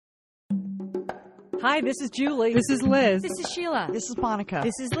Hi, this is Julie. This is Liz. This is Sheila. This is Monica.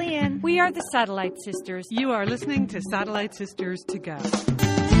 This is Lian. We are the Satellite Sisters. You are listening to Satellite Sisters to Go.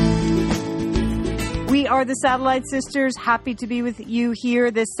 We are the Satellite Sisters. Happy to be with you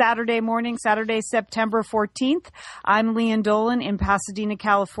here this Saturday morning, Saturday, September 14th. I'm Lian Dolan in Pasadena,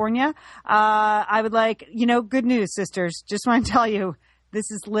 California. I would like, good news, sisters. Just want to tell you,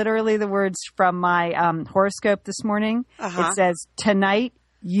 this is literally the words from my horoscope this morning. It says, tonight,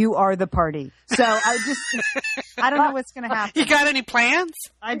 you are the party. So I don't know what's going to happen. You got any plans?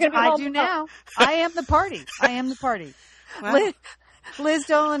 I do now. I am the party. Well, Liz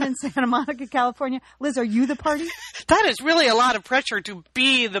Dolan in Santa Monica, California. Liz, are you the party? That is really a lot of pressure to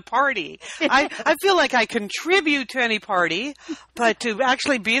be the party. I feel like I contribute to any party, but to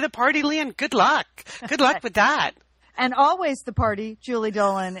actually be the party, Lian, good luck. Good luck with that. And always the party, Julie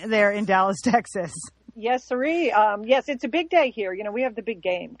Dolan, there in Dallas, Texas. Yes, sirree. Yes, it's a big day here. We have the big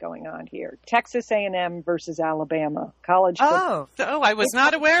game going on here. Texas A&M versus Alabama college football. Oh, I was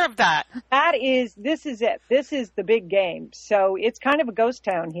not aware of that. This is it. This is the big game. So it's kind of a ghost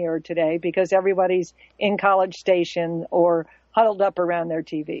town here today because everybody's in College Station or huddled up around their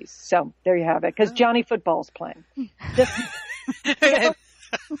TVs. So there you have it. Because Johnny Football's playing. And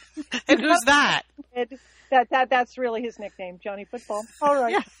who's that? That's really his nickname, Johnny Football. All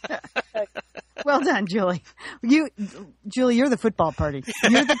right. Yeah. Well done, Julie. Julie, you're the football party.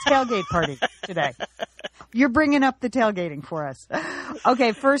 You're the tailgate party today. You're bringing up the tailgating for us.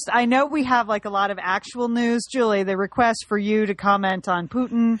 Okay, first, I know we have a lot of actual news. Julie, the request for you to comment on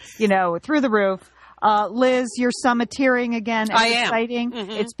Putin, through the roof. Liz, you're summiteering again. I am. Exciting.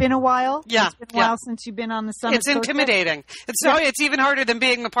 Mm-hmm. It's been a while. Yeah. It's been a while since you've been on the summit. It's intimidating. It's even harder than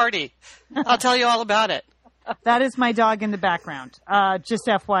being the party. I'll tell you all about it. That is my dog in the background. Just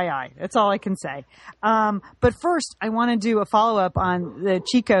FYI. That's all I can say. But first, I want to do a follow-up on the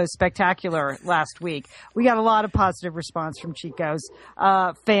Chico spectacular last week. We got a lot of positive response from Chico's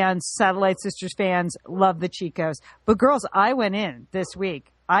fans, Satellite Sisters fans, love the Chicos. But girls, I went in this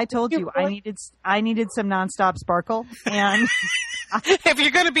week. I told you I needed some nonstop sparkle. And if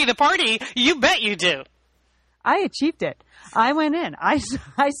you're going to be the party, you bet you do. I achieved it. I went in. I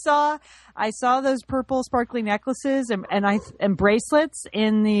saw those purple sparkly necklaces and bracelets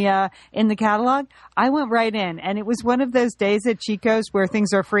in the catalog. I went right in, and it was one of those days at Chico's where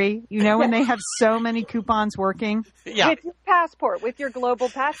things are free. When they have so many coupons working. Yeah. With your passport, with your global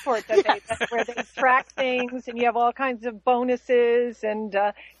passport, that's where they track things, and you have all kinds of bonuses, and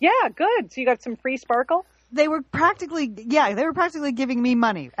good. So you got some free sparkle. They were practically giving me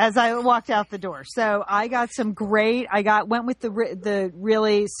money as I walked out the door. So I got some great. Went with the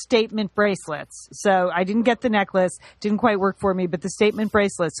really statement bracelets. So I didn't get the necklace, didn't quite work for me, but the statement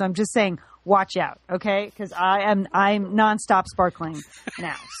bracelets. So I'm just saying, watch out, okay? Because I'm nonstop sparkling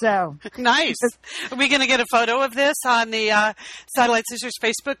now. So nice. Are we going to get a photo of this on the Satellite Sisters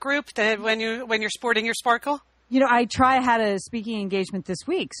Facebook group when you're sporting your sparkle? I had a speaking engagement this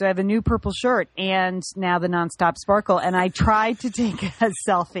week, so I have a new purple shirt and now the nonstop sparkle, and I tried to take a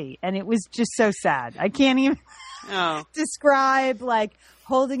selfie, and it was just so sad. I can't even describe,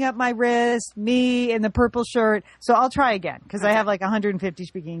 holding up my wrist, me in the purple shirt. So I'll try again, because I have 150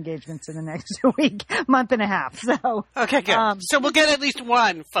 speaking engagements in the next month and a half. So okay, good. So we'll get at least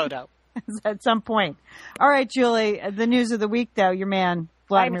one photo. At some point. All right, Julie, the news of the week, though, your man,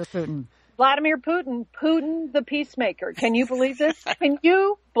 Vladimir Putin. Vladimir Putin, Putin the Peacemaker. Can you believe this? Can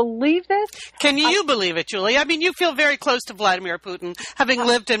you believe this? Can you believe it, Julie? I mean, you feel very close to Vladimir Putin, having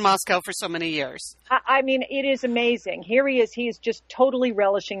lived in Moscow for so many years. I mean, it is amazing. Here he is. He is just totally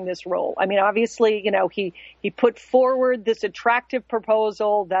relishing this role. I mean, obviously, he put forward this attractive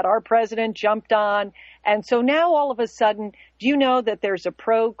proposal that our president jumped on. And so now all of a sudden, do you know that there's a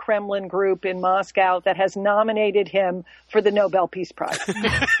pro-Kremlin group in Moscow that has nominated him for the Nobel Peace Prize?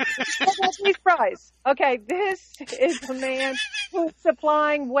 Nobel Peace Prize. Okay, this is the man who's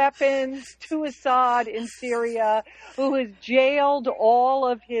supplying weapons to Assad in Syria, who has jailed all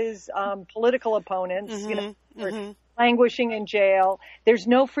of his political opponents, for languishing in jail. There's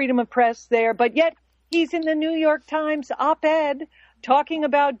no freedom of press there, but yet he's in the New York Times op-ed talking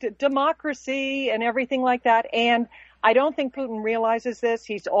about democracy and everything like that. And I don't think Putin realizes this.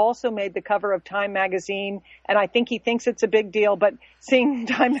 He's also made the cover of Time magazine, and I think he thinks it's a big deal, but seeing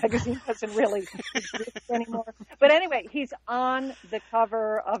Time magazine doesn't really exist anymore. But anyway, he's on the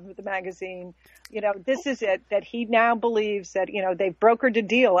cover of the magazine. This is it, that he now believes that, they've brokered a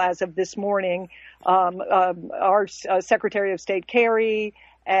deal as of this morning. Our Secretary of State Kerry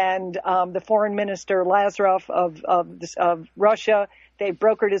and the Foreign Minister Lavrov of Russia, they've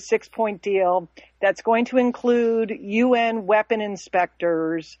brokered a 6-point deal that's going to include UN weapon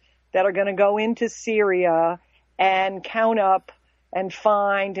inspectors that are going to go into Syria and count up and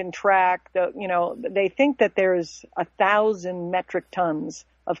find and track they think that there's 1,000 metric tons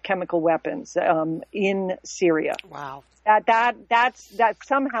of chemical weapons in Syria. Wow. That's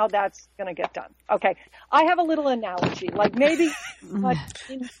somehow that's going to get done. Okay. I have a little analogy, like maybe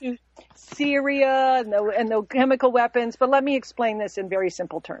into Syria and the chemical weapons, but let me explain this in very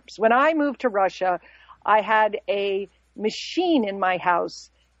simple terms. When I moved to Russia, I had a machine in my house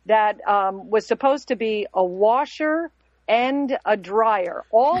that was supposed to be a washer and a dryer,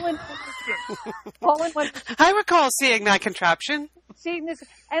 all in one machine. All in one machine. I recall seeing that contraption. Seeing this,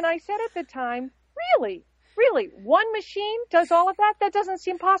 and I said at the time, really, one machine does all of that? That doesn't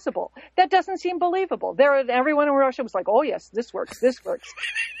seem possible. That doesn't seem believable. Everyone in Russia was like, oh yes, this works.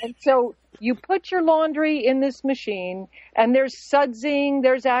 And so you put your laundry in this machine, and there's sudsing,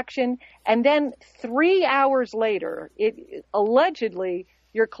 there's action, and then 3 hours later, allegedly,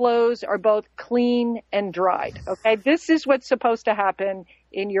 your clothes are both clean and dried. Okay, this is what's supposed to happen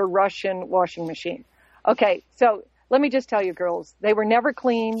in your Russian washing machine. Okay, so let me just tell you, girls, they were never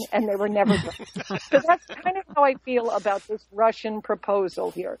clean and they were never dry. So that's kind of how I feel about this Russian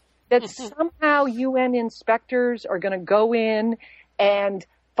proposal here, that somehow UN inspectors are going to go in and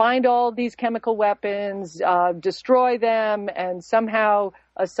find all these chemical weapons, destroy them, and somehow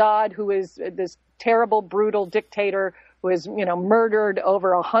Assad, who is this terrible, brutal dictator who has, murdered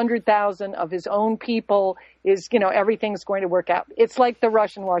over 100,000 of his own people, is, everything's going to work out. It's like the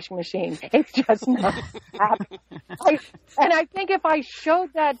Russian washing machine. It's just not happening. And I think if I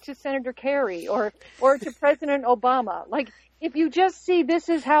showed that to Senator Kerry or to President Obama, like, if you just see this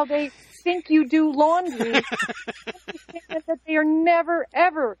is how they think you do laundry, that they are never,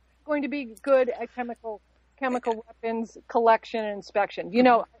 ever going to be good at chemical weapons collection and inspection.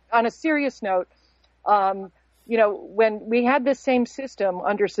 On a serious note, when we had the same system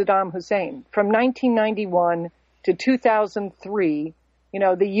under Saddam Hussein from 1991 to 2003,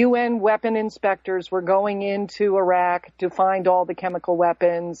 the UN weapon inspectors were going into Iraq to find all the chemical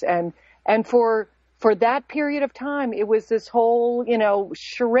weapons. And for that period of time, it was this whole,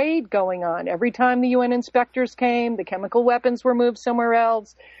 charade going on. Every time the UN inspectors came, the chemical weapons were moved somewhere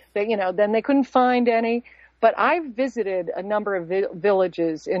else. Then they couldn't find any. But I've visited a number of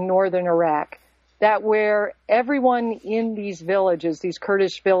villages in northern Iraq that where everyone in these villages, these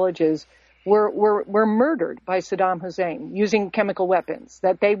Kurdish villages, were murdered by Saddam Hussein using chemical weapons.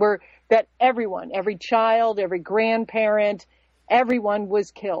 That everyone, every child, every grandparent, everyone was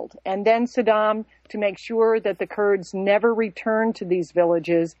killed. And then Saddam, to make sure that the Kurds never returned to these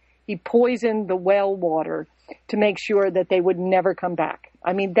villages, he poisoned the well water to make sure that they would never come back.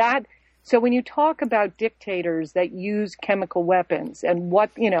 I mean, so when you talk about dictators that use chemical weapons and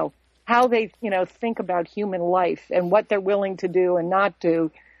what, how they, think about human life and what they're willing to do and not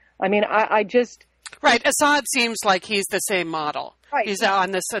do. I mean, I just... Right. Assad seems like he's the same model. Right. He's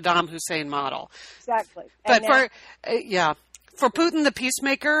on the Saddam Hussein model. Exactly. But for Putin the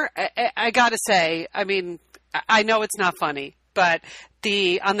Peacemaker, I got to say, I mean, I know it's not funny, but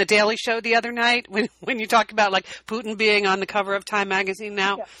on the Daily Show the other night, when you talk about like Putin being on the cover of Time magazine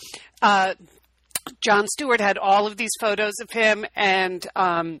now, Jon Stewart had all of these photos of him and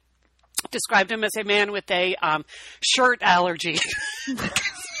described him as a man with a shirt allergy.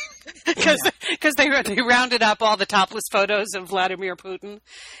 Because they rounded up all the topless photos of Vladimir Putin.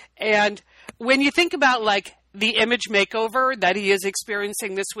 And when you think about like the image makeover that he is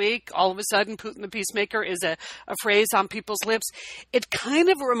experiencing this week, all of a sudden Putin the Peacemaker is a phrase on people's lips. It kind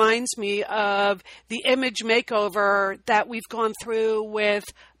of reminds me of the image makeover that we've gone through with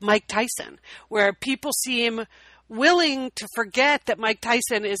Mike Tyson, where people seem willing to forget that Mike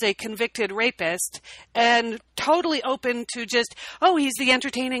Tyson is a convicted rapist and totally open to just, he's the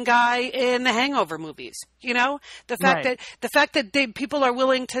entertaining guy in the Hangover movies. The fact that people are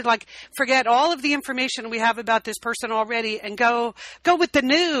willing to like forget all of the information we have about this person already and go with the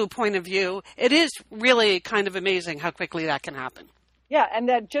new point of view. It is really kind of amazing how quickly that can happen. Yeah, and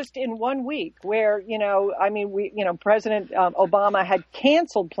that just in 1 week where, President Obama had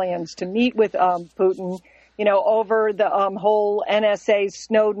canceled plans to meet with Putin, over the whole NSA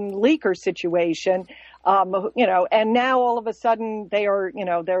Snowden leaker situation, and now all of a sudden they are,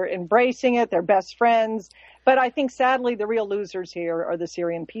 they're embracing it. They're best friends. But I think sadly the real losers here are the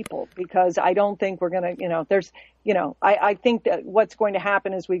Syrian people, because I don't think we're going to, I think that what's going to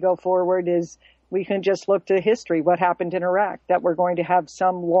happen as we go forward is we can just look to history, what happened in Iraq, that we're going to have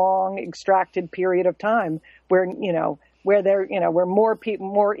some long extracted period of time where, where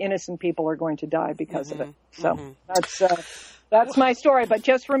more innocent people are going to die because of it. So that's That's my story. But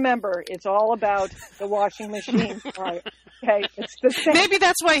just remember, it's all about the washing machine. Right. Okay. It's the same. Maybe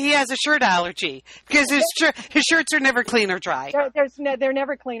that's why he has a shirt allergy, because his shirts are never clean or dry. They're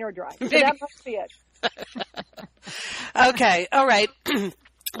never clean or dry. So that must be it. Okay. All right.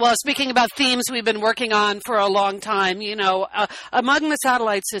 Well, speaking about themes we've been working on for a long time, among the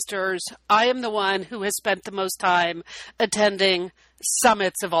Satellite Sisters, I am the one who has spent the most time attending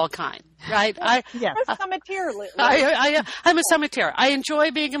summits of all kind, right? You're a summiteer, Liz. I'm a summiteer. I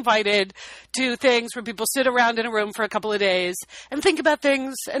enjoy being invited to things where people sit around in a room for a couple of days and think about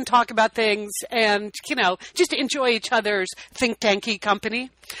things and talk about things and, just enjoy each other's think tanky company.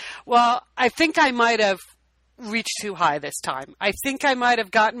 Well, I think I might have reached too high this time. I think I might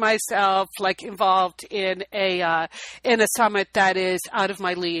have gotten myself involved in a summit that is out of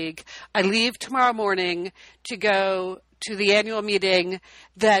my league. I leave tomorrow morning to go to the annual meeting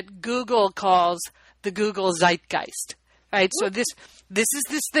that Google calls the Google Zeitgeist. Right? So this is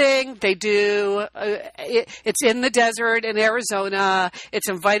this thing they do. It's in the desert in Arizona. It's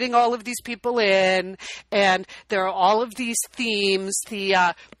inviting all of these people in, and there are all of these themes.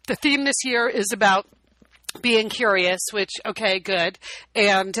 The theme this year is about being curious, which, okay, good.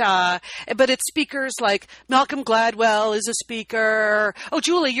 And, but it's speakers like Malcolm Gladwell is a speaker. Oh,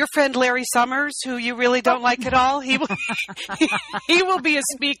 Julie, your friend Larry Summers, who you really don't like at all, he will, he will be a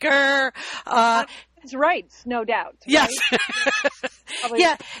speaker. His rights, no doubt. Right? Yes.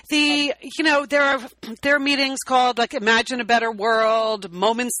 Yeah. There are meetings called Imagine a Better World,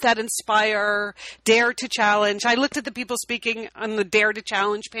 Moments That Inspire, Dare to Challenge. I looked at the people speaking on the Dare to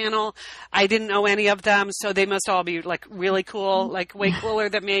Challenge panel. I didn't know any of them, so they must all be really cool, way cooler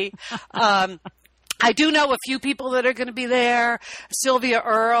than me. I do know a few people that are going to be there. Sylvia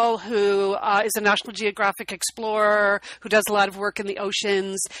Earle, who is a National Geographic explorer, who does a lot of work in the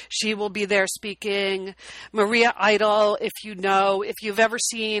oceans. She will be there speaking. Maria Idol, if you've ever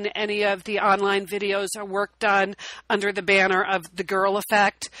seen any of the online videos or work done under the banner of the Girl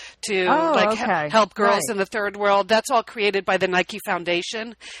Effect to help girls in the third world, that's all created by the Nike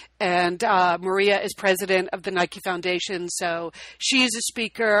Foundation. And Maria is president of the Nike Foundation, so she's a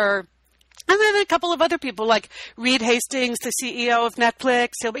speaker. And then a couple of other people like Reed Hastings, the CEO of Netflix.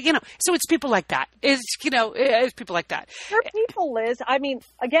 So it's people like that. It's people like that. They're people, Liz. I mean,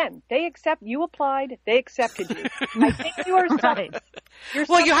 again, you applied, they accepted you. I think you are right.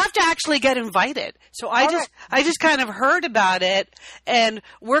 Well, you have to actually get invited. So I just kind of heard about it and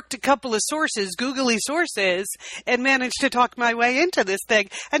worked a couple of googly sources, and managed to talk my way into this thing.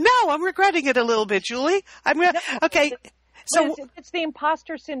 And now I'm regretting it a little bit, Julie. Okay. So it's the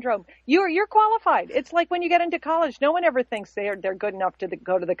imposter syndrome. You're qualified. It's like when you get into college, no one ever thinks they're good enough to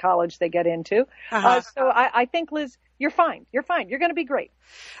go to the college they get into. So I think, Liz, you're fine. You're fine. You're going to be great.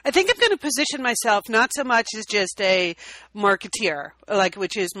 I think I'm going to position myself not so much as just a marketeer,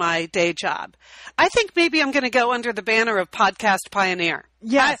 which is my day job. I think maybe I'm going to go under the banner of podcast pioneer.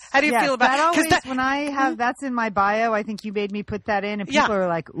 Yes. How do you feel about it? When I have that's in my bio, I think you made me put that in, and people are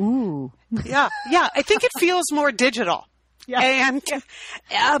like, ooh. Yeah. I think it feels more digital. Yeah. And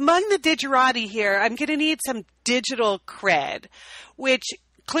among the digerati here, I'm going to need some digital cred, which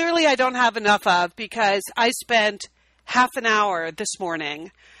clearly I don't have enough of, because I spent half an hour this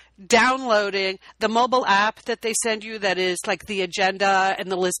morning downloading the mobile app that they send you that is the agenda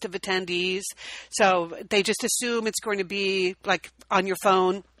and the list of attendees. So they just assume it's going to be on your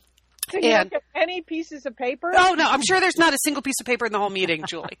phone. So you don't get any pieces of paper? Oh, no. I'm sure there's not a single piece of paper in the whole meeting,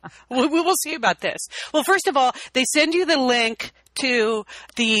 Julie. We will see about this. Well, first of all, they send you the link to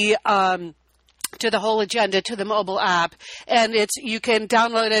the whole agenda, to the mobile app, and you can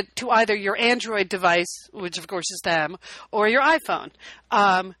download it to either your Android device, which of course is them, or your iPhone.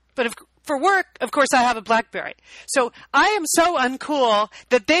 For work, of course, I have a BlackBerry. So I am so uncool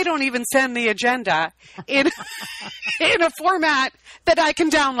that they don't even send the agenda in a format that I can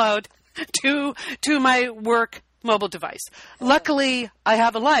download to my work mobile device. Luckily, I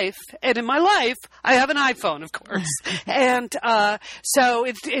have a life, and in my life, I have an iPhone, of course. And so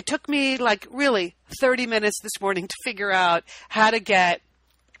it took me really 30 minutes this morning to figure out how to get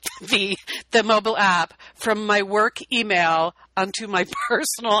the mobile app from my work email onto my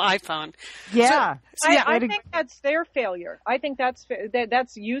personal iPhone. Yeah. I think that's their failure. I think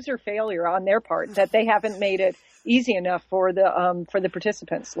that's user failure on their part, that they haven't made it easy enough for the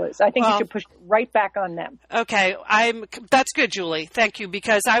participants, Liz. I think you should push right back on them. Okay, that's good, Julie. Thank you,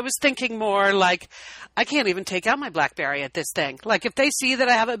 because I was thinking more like I can't even take out my BlackBerry at this thing. Like if they see that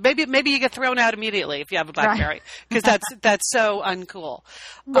I have maybe you get thrown out immediately if you have a BlackBerry, because that's so uncool.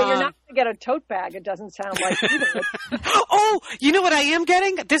 But you're not going to get a tote bag. It doesn't sound like either. Oh, you know what I am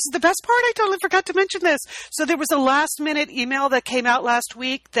getting? This is the best part. I totally forgot to mention this. So there was a last-minute email that came out last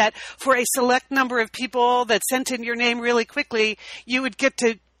week that for a select number of people that sent in your name really quickly, you would get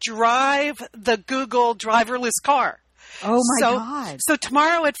to drive the Google driverless car. Oh, my God. So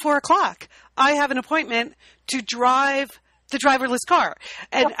tomorrow at 4:00, I have an appointment to drive the driverless car.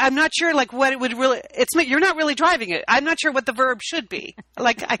 And I'm not sure, like, what it would really – you're not really driving it. I'm not sure what the verb should be.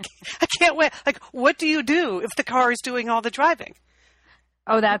 Like, I can't wait. Like, what do you do if the car is doing all the driving?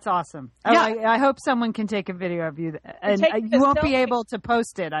 Oh, that's awesome. Oh, Yeah. I hope someone can take a video of you. And you won't be able to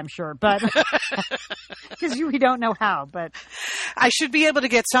post it, I'm sure, but because we don't know how. But I should be able to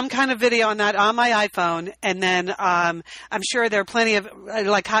get some kind of video on that on my iPhone. And then I'm sure there are plenty of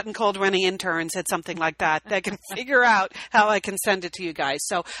like hot and cold running interns at something like that can figure out how I can send it to you guys.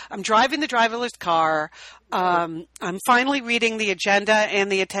 So I'm driving the driverless car. I'm finally reading the agenda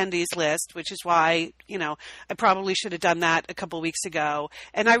and the attendees list, which is why, I probably should have done that a couple weeks ago.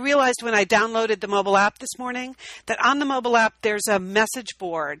 And I realized when I downloaded the mobile app this morning that on the mobile app, there's a message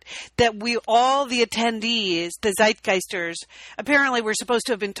board that all the attendees, the Zeitgeisters, apparently we're supposed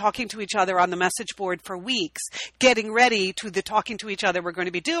to have been talking to each other on the message board for weeks, getting ready to the talking to each other we're going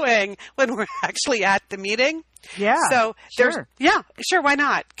to be doing when we're actually at the meeting. yeah. So sure. Sure, why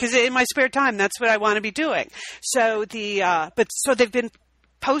not? Because in my spare time, that's what I want to be doing. So so they've been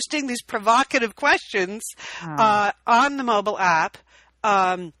posting these provocative questions on the mobile app,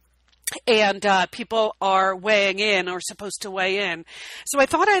 and people are weighing in or supposed to weigh in. So I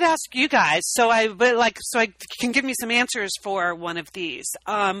thought I'd ask you guys, so I can give me some answers for one of these.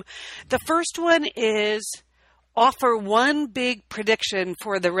 The first one is offer one big prediction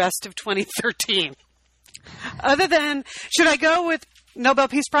for the rest of 2013. Other than, should I go with Nobel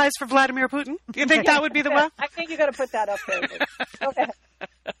Peace Prize for Vladimir Putin? Do you think that would be the one? I think you got to put that up there. Okay.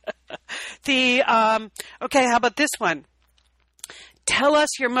 Okay, how about this one? Tell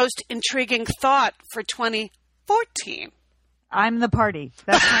us your most intriguing thought for 2014. I'm the party.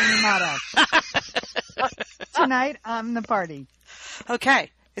 That's my new motto. Tonight, I'm the party.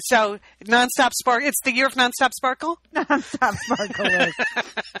 Okay. So, nonstop spark. It's the year of nonstop sparkle? Nonstop sparkle, Liz.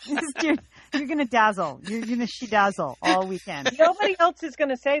 You're going to dazzle. You're going to she-dazzle all weekend. Nobody else is going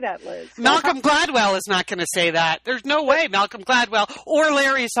to say that, Liz. Malcolm Gladwell is not going to say that. There's no way Malcolm Gladwell or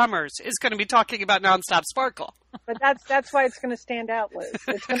Larry Summers is going to be talking about nonstop sparkle. But that's why it's going to stand out, Liz.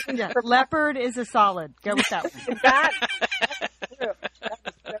 It's going to be Leopard is a solid. Go with that one. That's true.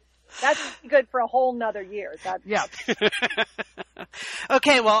 That's good for a whole nother year. Yeah.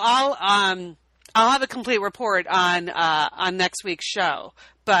 Okay, well, I'll have a complete report on next week's show,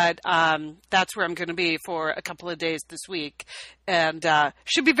 but that's where I'm going to be for a couple of days this week, and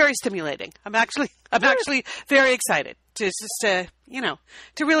should be very stimulating. I'm actually very excited to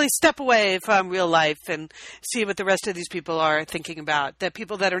really step away from real life and see what the rest of these people are thinking about. The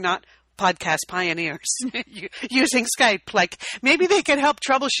people that are not podcast pioneers using Skype. Like, maybe they can help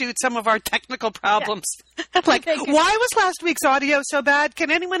troubleshoot some of our technical problems. Yeah. Like, why was last week's audio so bad?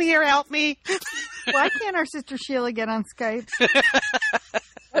 Can anyone here help me? Why can't our sister Sheila get on Skype?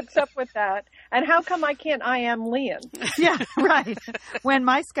 What's up with that? And how come I can't I am Lian? Yeah, right. When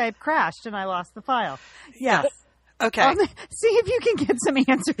my Skype crashed and I lost the file. Yeah. Okay. See if you can get some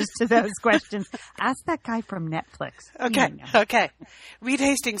answers to those questions. Ask that guy from Netflix. Okay. Okay. Reed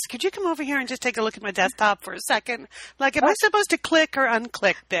Hastings, could you come over here and just take a look at my desktop for a second? Like, am I supposed to click or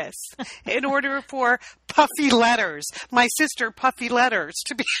unclick this in order for Puffy Letters, my sister Puffy Letters,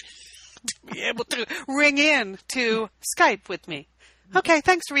 to be able to ring in to Skype with me? Okay,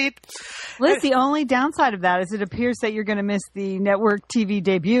 thanks, Reed. Liz, the only downside of that is it appears that you're going to miss the network TV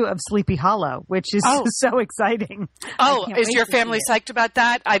debut of Sleepy Hollow, which is so exciting. Oh, is your family psyched about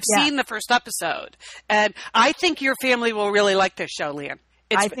that? I've seen the first episode, and I think your family will really like this show, Lian.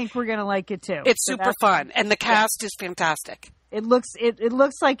 I think we're going to like it, too. It's super fun, and the cast is fantastic. It looks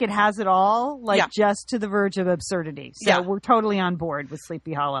like it has it all, just to the verge of absurdity. So we're totally on board with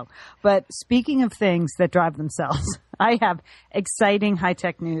Sleepy Hollow. But speaking of things that drive themselves, I have exciting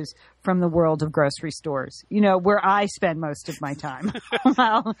high-tech news from the world of grocery stores, where I spend most of my time.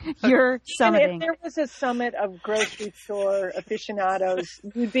 Well, you're summiting. If there was a summit of grocery store aficionados,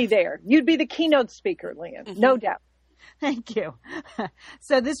 you'd be there. You'd be the keynote speaker, Lian, no doubt. Thank you.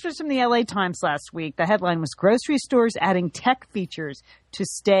 So this was from the LA Times last week. The headline was grocery stores adding tech features to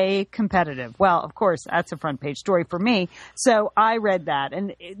stay competitive. Well, of course, that's a front page story for me. So I read that,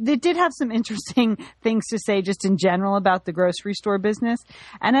 and it did have some interesting things to say just in general about the grocery store business.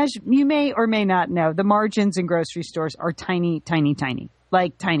 And as you may or may not know, the margins in grocery stores are tiny, tiny, tiny.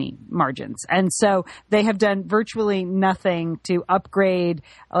 Like tiny margins. And so they have done virtually nothing to upgrade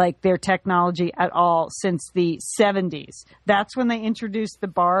like their technology at all since the 70s. That's when they introduced the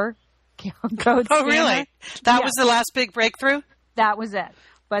bar code Oh, scanner. really? That was the last big breakthrough? That was it.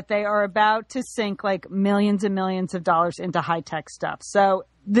 But they are about to sink like millions and millions of dollars into high-tech stuff. So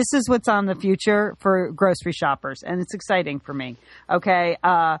this is what's on the future for grocery shoppers, and it's exciting for me. Okay,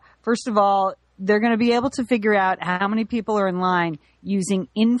 first of all, they're going to be able to figure out how many people are in line using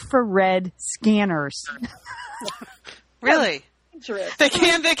infrared scanners. Really? They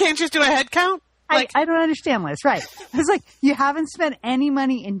can't just do a head count? I don't understand, Liz. Right. It's like you haven't spent any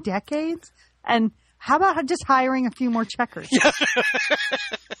money in decades, and how about just hiring a few more checkers?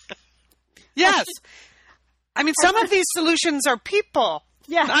 Yes. I mean, some of these solutions are people,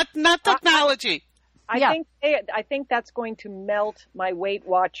 not technology. I think that's going to melt my Weight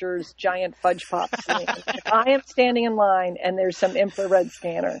Watchers giant fudge pop. If I am standing in line and there's some infrared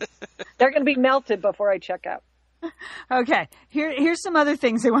scanner, they're going to be melted before I check out. Okay, here's some other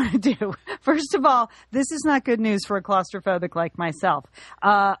things they want to do. First of all, this is not good news for a claustrophobic like myself.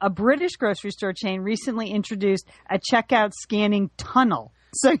 A British grocery store chain recently introduced a checkout scanning tunnel.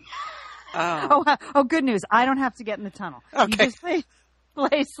 So, good news. I don't have to get in the tunnel. Okay. You just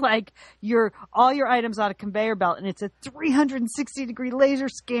place like all your items on a conveyor belt, and it's a 360-degree laser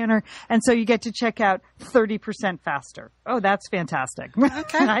scanner, and so you get to check out 30% faster. Oh, that's fantastic.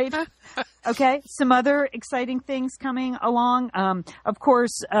 Okay. Right? Okay, some other exciting things coming along. Of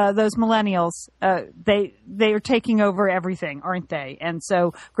course, those millennials, they are taking over everything, aren't they? And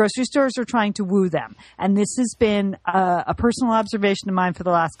so grocery stores are trying to woo them. And this has been a personal observation of mine for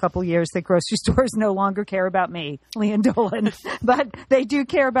the last couple of years, that grocery stores no longer care about me, Lian Dolan, but they do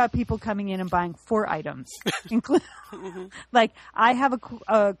care about people coming in and buying 4 items. Like I have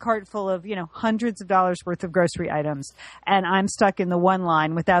a cart full of, hundreds of dollars worth of grocery items, and I'm stuck in the one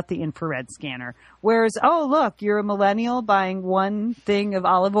line without the infrared scanner. Whereas, oh, look, you're a millennial buying one thing of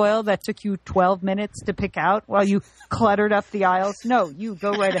olive oil that took you 12 minutes to pick out while you cluttered up the aisles. No, you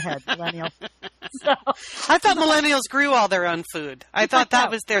go right ahead, millennial. So, I thought millennials grew all their own food. I thought that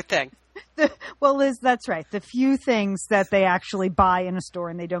was their thing. Well, Liz, that's right. The few things that they actually buy in a store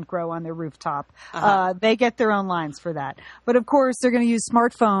and they don't grow on their rooftop, they get their own lines for that. But of course, they're going to use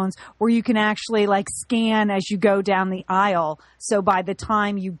smartphones where you can actually scan as you go down the aisle. So by the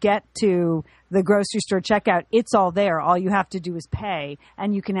time you get to the grocery store checkout, it's all there. All you have to do is pay,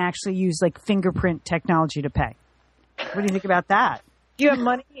 and you can actually use fingerprint technology to pay. What do you think about that? Do you have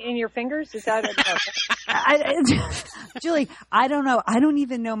money in your fingers? Is that Julie, I don't know. I don't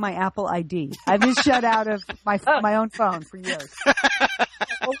even know my Apple ID. I've been shut out of my own phone for years.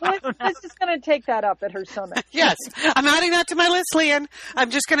 Well, Liz is going to take that up at her summit. Yes. I'm adding that to my list, Lian. I'm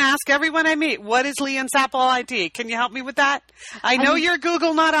just going to ask everyone I meet, what is Lian's Apple ID? Can you help me with that? I know you're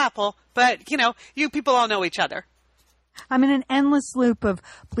Google, not Apple, but, you people all know each other. I'm in an endless loop of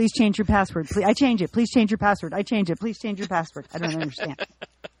please change your password. I change it. Please change your password. I change it. Please change your password. I don't understand.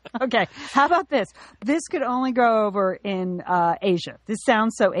 Okay. How about this? This could only go over in Asia. This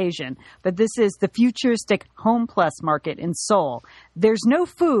sounds so Asian, but this is the futuristic Home Plus market in Seoul. There's no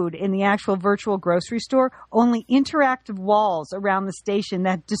food in the actual virtual grocery store, only interactive walls around the station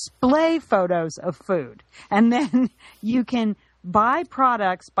that display photos of food. And then you can buy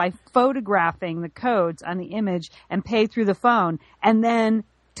products by photographing the codes on the image and pay through the phone. And then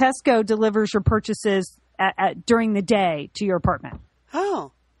Tesco delivers your purchases during the day to your apartment.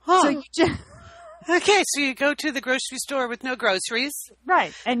 Oh. So you just, okay, so you go to the grocery store with no groceries.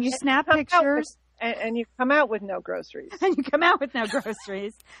 Right. And you snap pictures. And you come out with no groceries. And you come out with no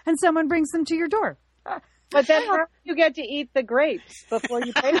groceries. And someone brings them to your door. But then you get to eat the grapes before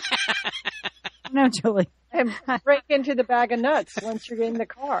you pay. No, Julie. And break into the bag of nuts once you're in the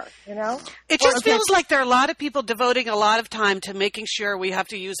car, It just feels like there are a lot of people devoting a lot of time to making sure we have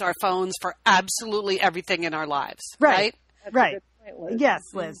to use our phones for absolutely everything in our lives. Right? That's right. a good point, Liz. Yes,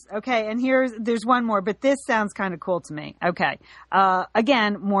 Liz. Okay, and there's one more, but this sounds kind of cool to me. Okay.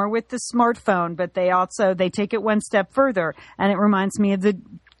 Again, more with the smartphone, but they take it one step further, and it reminds me of the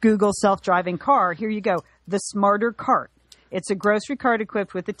Google self-driving car. Here you go. The Smarter Cart. It's a grocery cart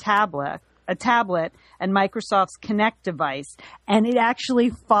equipped with a tablet a tablet and Microsoft's Kinect device, and it actually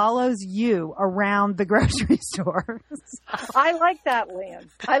follows you around the grocery store. I like that, Lian.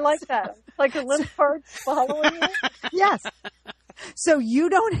 I like that. Like a little heart's following you. Yes. So you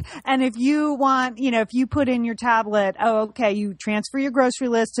don't, and if you want, if you put in your tablet, you transfer your grocery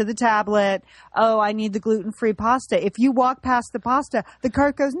list to the tablet. Oh, I need the gluten-free pasta. If you walk past the pasta, the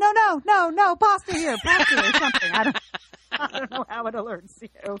cart goes, no, pasta here, something. I don't know how it alerts you.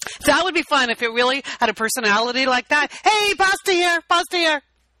 That would be fun if it really had a personality like that. Hey, pasta here.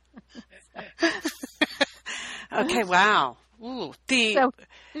 Okay, wow. Ooh, So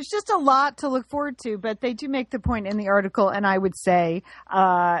there's just a lot to look forward to, but they do make the point in the article, and I would say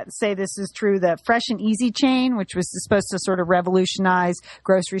this is true, the Fresh and Easy chain, which was supposed to sort of revolutionize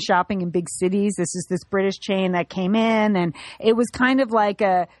grocery shopping in big cities. This is this British chain that came in, and it was kind of like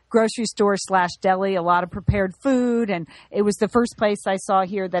a grocery store / deli, a lot of prepared food, and it was the first place I saw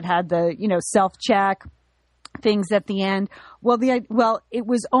here that had the, self-check things at the end. Well, it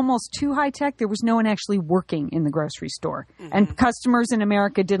was almost too high tech. There was no one actually working in the grocery store, and customers in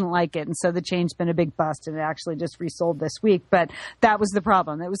America didn't like it. And so the chain's been a big bust, and it actually just resold this week. But that was the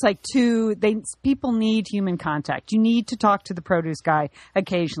problem. It was like people need human contact. You need to talk to the produce guy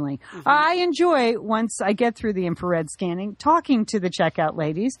occasionally. I enjoy, once I get through the infrared scanning, talking to the checkout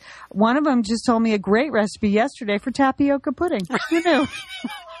ladies. One of them just told me a great recipe yesterday for tapioca pudding. Who knew?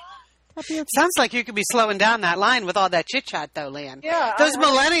 Sounds like you could be slowing down that line with all that chit-chat, though, Lian. Yeah. Those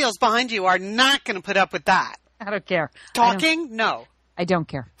millennials behind you are not going to put up with that. I don't care. Talking? No. I don't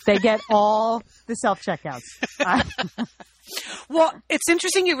care. They get all the self-checkouts. Well, it's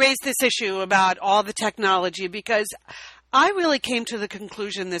interesting you raised this issue about all the technology, because I really came to the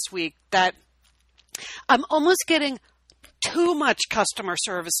conclusion this week that I'm almost getting too much customer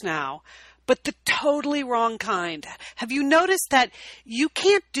service now, but the totally wrong kind. Have you noticed that you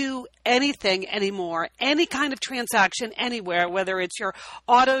can't do anything anymore, any kind of transaction anywhere, whether it's your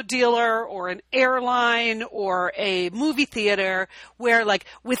auto dealer or an airline or a movie theater, where like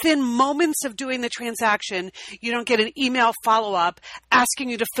within moments of doing the transaction, you don't get an email follow-up asking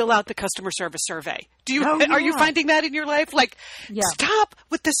you to fill out the customer service survey? Are you finding that in your life? Like, stop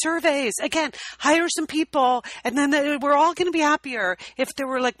with the surveys. Again, hire some people, and then we're all going to be happier if there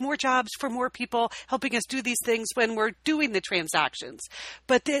were like more jobs for more people helping us do these things when we're doing the transactions.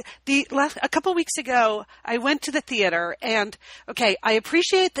 But a couple weeks ago, I went to the theater, and I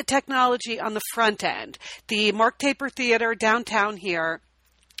appreciate the technology on the front end. The Mark Taper Theater downtown here,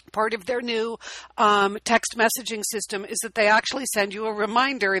 part of their new text messaging system is that they actually send you a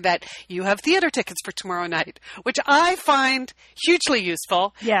reminder that you have theater tickets for tomorrow night, which I find hugely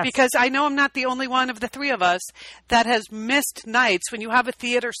useful. Yes. Because I know I'm not the only one of the three of us that has missed nights. When you have a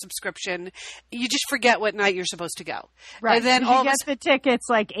theater subscription, you just forget what night you're supposed to go. Right. And then you get the tickets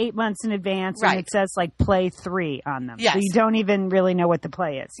like 8 months in advance, and it says like play 3 on them. Yes. So you don't even really know what the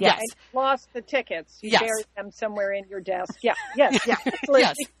play is. Yes. And lost the tickets. You Yes. buried them somewhere in your desk. Yeah. Yes. Yeah.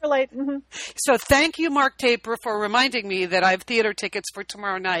 Yes. Relate. Mm-hmm. So thank you, Mark Taper, for reminding me that I have theater tickets for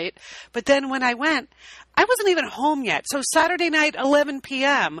tomorrow night. But then when I went, I wasn't even home yet. So Saturday night, 11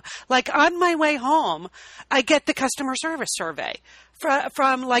 p.m., like on my way home, I get the customer service survey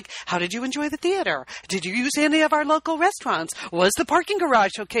from like, how did you enjoy the theater? Did you use any of our local restaurants? Was the parking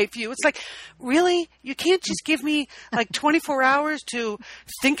garage okay for you? It's like, really? You can't just give me like 24 hours to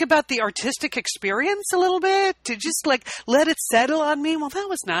think about the artistic experience a little bit? To just like let it settle on me? Well, that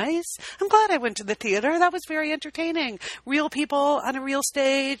was nice. I'm glad I went to the theater. That was very entertaining. Real people on a real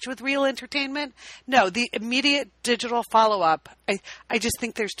stage with real entertainment. No, the immediate digital follow-up, I just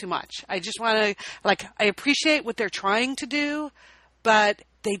think there's too much. I just want to, I appreciate what they're trying to do, but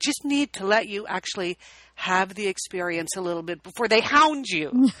they just need to let you actually have the experience a little bit before they hound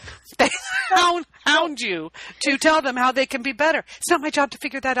you. They hound you to tell them how they can be better. It's not my job to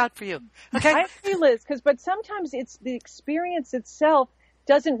figure that out for you. Okay? I agree, Liz, but sometimes it's the experience itself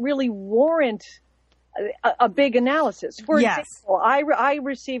doesn't really warrant a big analysis. For example, I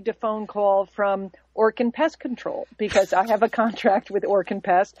received a phone call from Orkin Pest Control because I have a contract with Orkin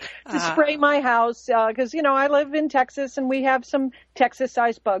Pest to spray my house because, I live in Texas and we have some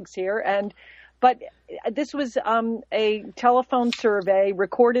Texas-sized bugs here. But this was a telephone survey,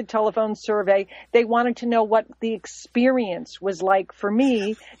 recorded telephone survey. They wanted to know what the experience was like for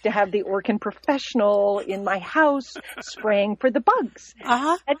me to have the Orkin professional in my house spraying for the bugs.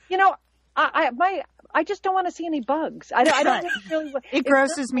 And, I just don't want to see any bugs. I don't really. It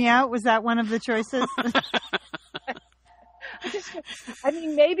grosses me out. Was that one of the choices? I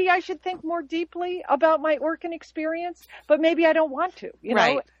mean, maybe I should think more deeply about my Orkin experience, but maybe I don't want to, you know?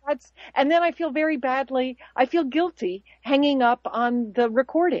 Right. And then I feel very badly. I feel guilty hanging up on the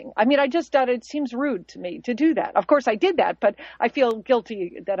recording. I mean, I just thought it seems rude to me to do that. Of course I did that, but I feel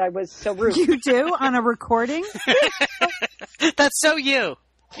guilty that I was so rude. You do on a recording? That's so you.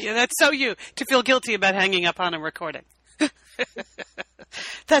 Yeah, that's so you to feel guilty about hanging up on a recording.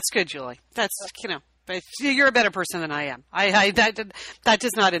 That's good, Julie. That's, but you're a better person than I am. That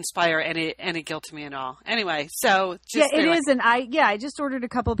does not inspire any guilt to me at all. Anyway, so just it is, and I just ordered a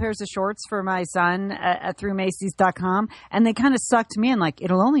couple of pairs of shorts for my son through Macy's.com, and they kind of sucked me in. Like,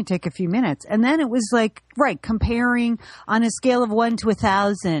 it'll only take a few minutes, and then it was like, right, comparing on a scale of 1 to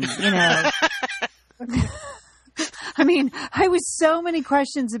 1,000. I mean, I was so many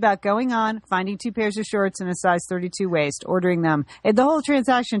questions about going on, finding 2 pairs of shorts in a size 32 waist, ordering them. The whole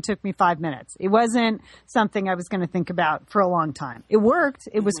transaction took me 5 minutes. It wasn't something I was going to think about for a long time. It worked.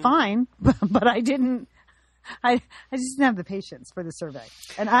 It was fine, but I didn't. I just didn't have the patience for the survey,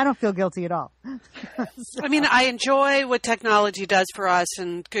 and I don't feel guilty at all. I mean, I enjoy what technology does for us,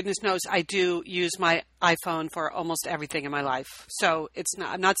 and goodness knows I do use my iPhone for almost everything in my life. So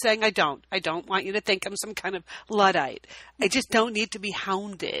I'm not saying I don't. I don't want you to think I'm some kind of Luddite. I just don't need to be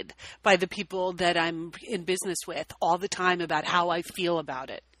hounded by the people that I'm in business with all the time about how I feel about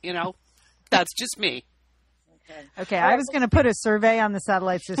it. That's just me. Okay, I was going to put a survey on the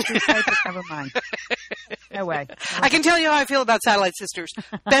Satellite Sisters site, but never mind. No way. I can tell you how I feel about Satellite Sisters.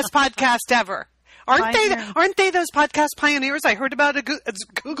 Best podcast ever. Aren't they those podcast pioneers I heard about at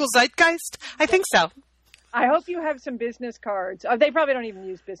Google Zeitgeist? I think so. I hope you have some business cards. They probably don't even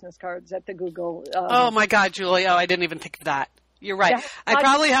use business cards at the Google. Oh, my God, Julie. Oh, I didn't even think of that. You're right. Yeah, I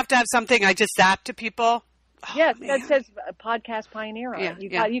probably have to have something I just zap to people. Yes, that says podcast pioneer on it. You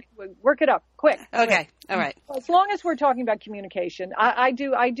can work it up quick. Okay, all right. As long as we're talking about communication, I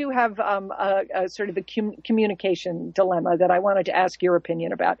do have a sort of a communication dilemma that I wanted to ask your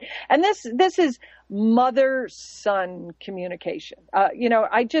opinion about, and this is mother-son communication. I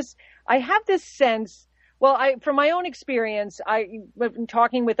have this sense. Well, from my own experience, I've been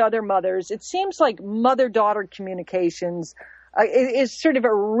talking with other mothers. It seems like mother-daughter communications is sort of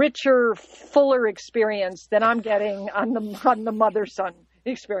a richer, fuller experience than I'm getting on the mother-son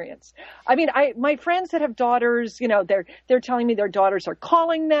experience. I mean, my friends that have daughters, they're telling me their daughters are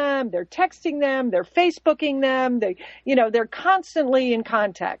calling them, they're texting them, they're Facebooking them, they're constantly in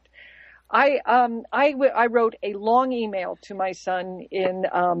contact. I wrote a long email to my son in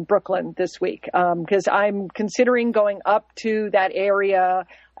Brooklyn this week because I'm considering going up to that area,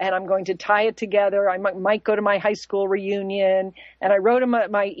 and I'm going to tie it together. I might go to my high school reunion, and I wrote him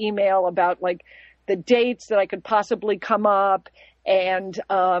my email about like the dates that I could possibly come up, and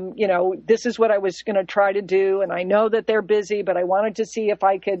this is what I was going to try to do, and I know that they're busy, but I wanted to see if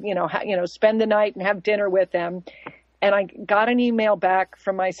I could spend the night and have dinner with them. And I got an email back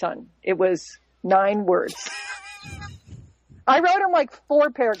from my son. It was 9 words. I wrote him like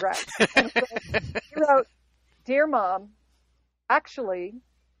 4 paragraphs. He wrote, "Dear Mom, actually,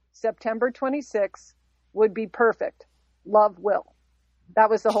 September 26th would be perfect. Love, Will."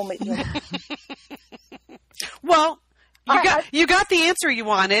 That was the whole meeting. Well, you got the answer you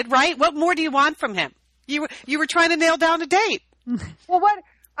wanted, right? What more do you want from him? You were trying to nail down a date. Well,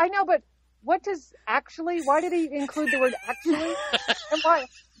 I know, but what does actually? Why did he include the word actually? And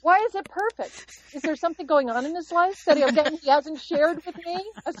why is it perfect? Is there something going on in his life that he hasn't shared with me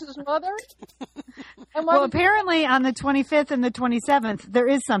as his mother? And apparently on the 25th and the 27th, there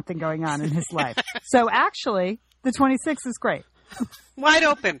is something going on in his life. So actually, the 26th is great. Wide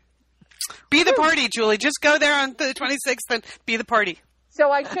open. Be the party, Julie. Just go there on the 26th and be the party.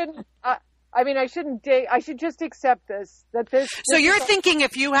 So I shouldn't. I shouldn't date. I should just accept this. So you're thinking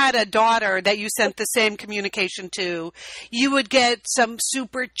if you had a daughter that you sent the same communication to, you would get some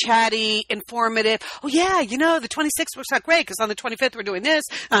super chatty, informative. Oh yeah, the 26th works out great because on the 25th we're doing this,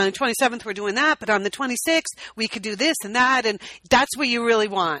 on the 27th we're doing that, but on the 26th we could do this and that, and that's what you really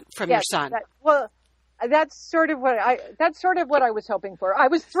want from your son. That's sort of what I was hoping for. I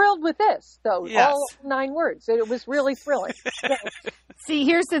was thrilled with this, though. Yes. All 9 words. It was really thrilling. See,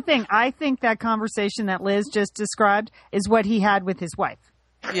 here's the thing. I think that conversation that Liz just described is what he had with his wife.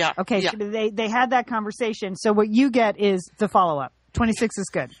 Yeah. Okay. Yeah. So they had that conversation. So what you get is the follow-up. 26 is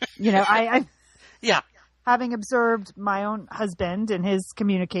good. I yeah. Having observed my own husband and his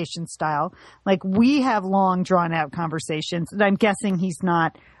communication style, like we have long drawn out conversations that I'm guessing he's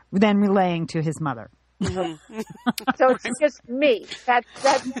not then relaying to his mother. Mm-hmm. So it's just me. That's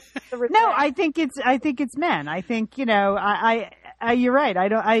the No, I think it's men. I think, you're right.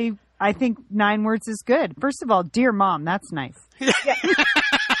 I think 9 words is good. First of all, dear mom, that's nice. Yeah.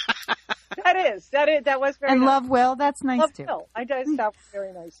 That was very and nice. love Will, that's nice Love too. Will. I just thought was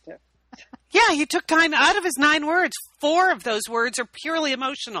very nice too. Yeah, he took time out of his 9 words. 4 of those words are purely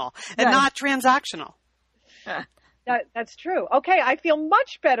emotional and Right. not transactional. That's true. Okay, I feel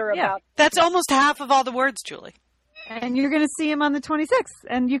much better about That's almost half of all the words, Julie. And you're going to see him on the 26th,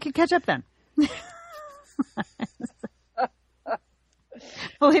 and you can catch up then.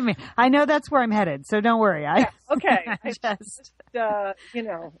 Believe me, I know that's where I'm headed, so don't worry. Okay. It's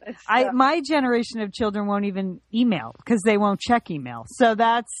my generation of children won't even email because they won't check email. So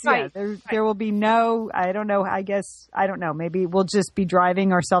that's, Right. there will be no, I don't know, I don't know, maybe we'll just be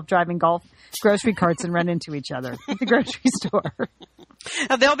driving our self-driving golf grocery carts and run into each other at the grocery store.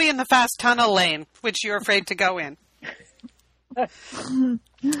 They'll be in the fast tunnel lane, which you're afraid to go in.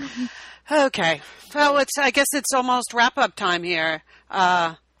 Okay. Well, I guess it's almost wrap-up time here.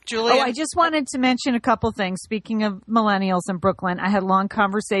 Julia? Oh, I just wanted to mention a couple things. Speaking of millennials in Brooklyn, I had a long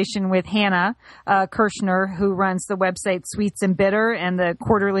conversation with Hannah Kirshner, who runs the website Sweets and Bitter and the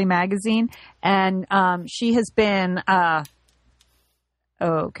quarterly magazine. And she has been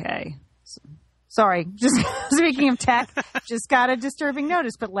okay. Sorry, just speaking of tech, just got a disturbing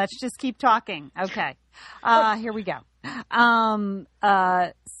notice, but let's just keep talking. Okay. Here we go.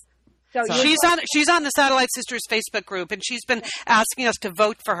 So she's on the Satellite Sisters Facebook group, and she's been asking us to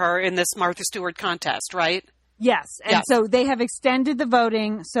vote for her in this Martha Stewart contest, right? Yes. And so they have extended the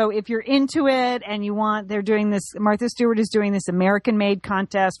voting. So if you're into it and you want, they're doing this, Martha Stewart is doing this American-made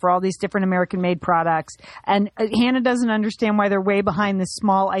contest for all these different American-made products. And Hannah doesn't understand why they're way behind this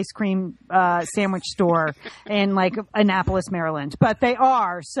small ice cream sandwich store in like Annapolis, Maryland. But they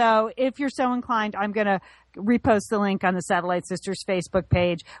are. So if you're so inclined, I'm going to repost the link on the Satellite Sisters Facebook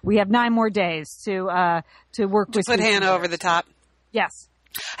page. We have 9 more days to work with. Put Hannah over the top. Yes.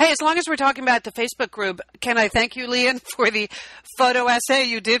 Hey, as long as we're talking about the Facebook group, can I thank you, Lian, for the photo essay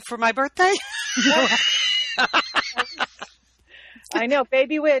you did for my birthday? I know,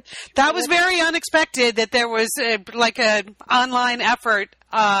 baby witch. That was very unexpected that there was like an online effort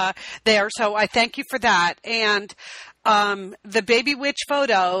there. So I thank you for that. And the baby witch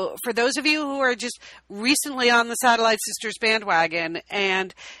photo, for those of you who are just recently on the Satellite Sisters bandwagon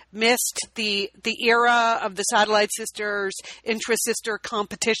and missed the era of the Satellite Sisters intra-sister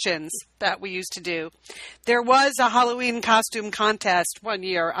competitions that we used to do, there was a Halloween costume contest one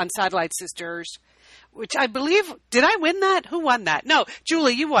year on Satellite Sisters, which I believe, did I win that? Who won that? No,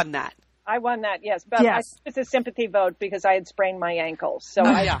 Julie, you won that. I won that, yes. But Yes. it's a sympathy vote because I had sprained my ankle. So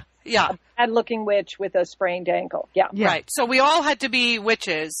Yeah. a bad-looking witch with a sprained ankle. Yeah. Right. So we all had to be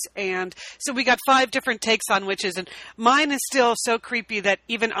witches. And so we got 5 different takes on witches. And mine is still so creepy that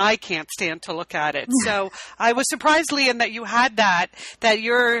even I can't stand to look at it. So I was surprised, Lian, that you had that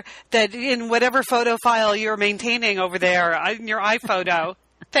in whatever photo file you're maintaining over there in your iPhoto.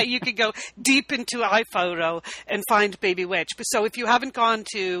 That you could go deep into iPhoto and find Baby Witch. So if you haven't gone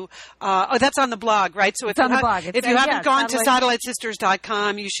to, that's on the blog, right? So if It's on the blog. If you haven't gone to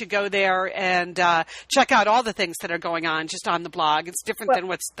SatelliteSisters.com, you should go there and check out all the things that are going on just on the blog. It's different than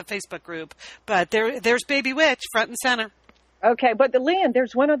what's the Facebook group. But there's Baby Witch front and center. Okay, but Lian,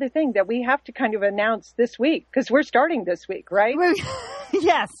 there's one other thing that we have to kind of announce this week because we're starting this week, right?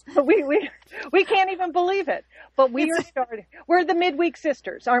 Yes. We can't even believe it. But we are starting. We're the midweek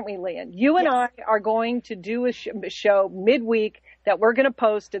sisters, aren't we, Lian? You and I are going to do a show midweek that we're going to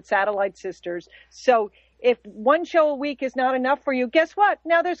post at Satellite Sisters. So if one show a week is not enough for you, guess what?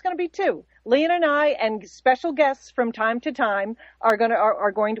 Now there's going to be 2. Lian and I and special guests from time to time we're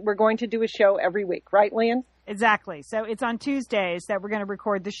going to do a show every week, right, Lian? Exactly. So it's on Tuesdays that we're going to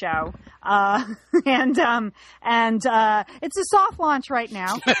record the show. And it's a soft launch right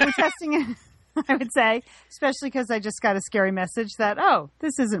now. We're testing it. I would say, especially because I just got a scary message that,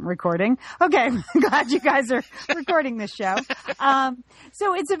 this isn't recording. Okay, I'm glad you guys are recording this show.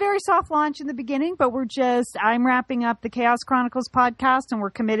 So it's a very soft launch in the beginning, but I'm wrapping up the Chaos Chronicles podcast and we're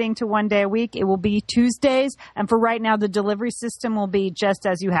committing to 1 day a week. It will be Tuesdays. And for right now, the delivery system will be just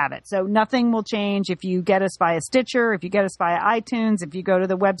as you have it. So nothing will change if you get us via Stitcher, if you get us via iTunes, if you go to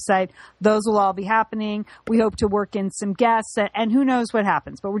the website, those will all be happening. We hope to work in some guests and who knows what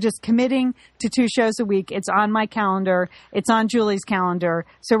happens, but we're just committing to 2 shows a week. It's on my calendar. It's on Julie's calendar.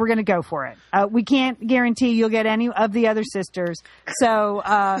 So we're going to go for it. We can't guarantee you'll get any of the other sisters. So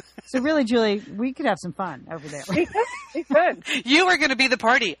really, Julie, we could have some fun over there. We could. You are going to be the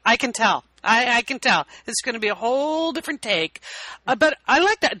party. I can tell. I can tell. It's going to be a whole different take. But I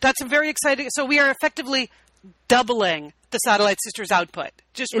like that. That's a very exciting. So we are effectively doubling the Satellite Sisters output.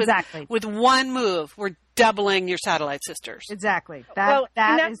 Just Exactly. with one move, we're doubling your Satellite Sisters. Exactly. That's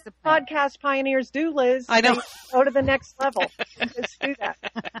That is the plan. podcast pioneers do, Liz. I know. They go to the next level and just do that.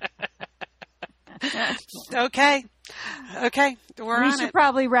 Okay. We're We on should it.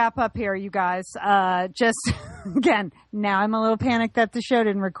 probably wrap up here, you guys. Just again, now I'm a little panicked that the show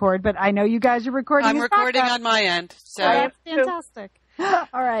didn't record, but I know you guys are recording. I'm as recording backup. on my end. So That's fantastic.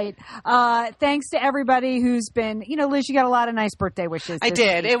 All right. Thanks to everybody who's been, Liz, you got a lot of nice birthday wishes. I this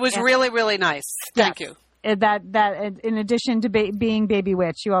did. week. It was really, really nice. Thank you. That in addition to being Baby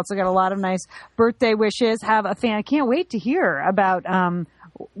Witch, you also got a lot of nice birthday wishes. Have a fan. I can't wait to hear about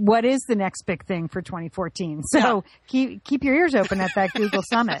what is the next big thing for 2014. So keep your ears open at that Google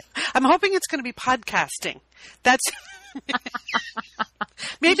Summit. I'm hoping it's going to be podcasting. That's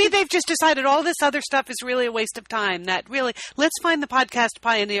maybe they've just decided all this other stuff is really a waste of time. That really, let's find the podcast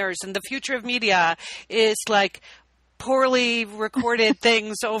pioneers, and the future of media is like poorly recorded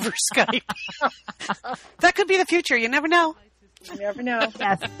things over Skype. That could be the future. You never know. You never know.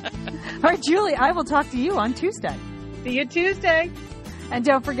 Yes. All right, Julie, I will talk to you on Tuesday. See you Tuesday. And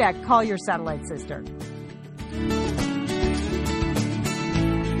don't forget, call your satellite sister.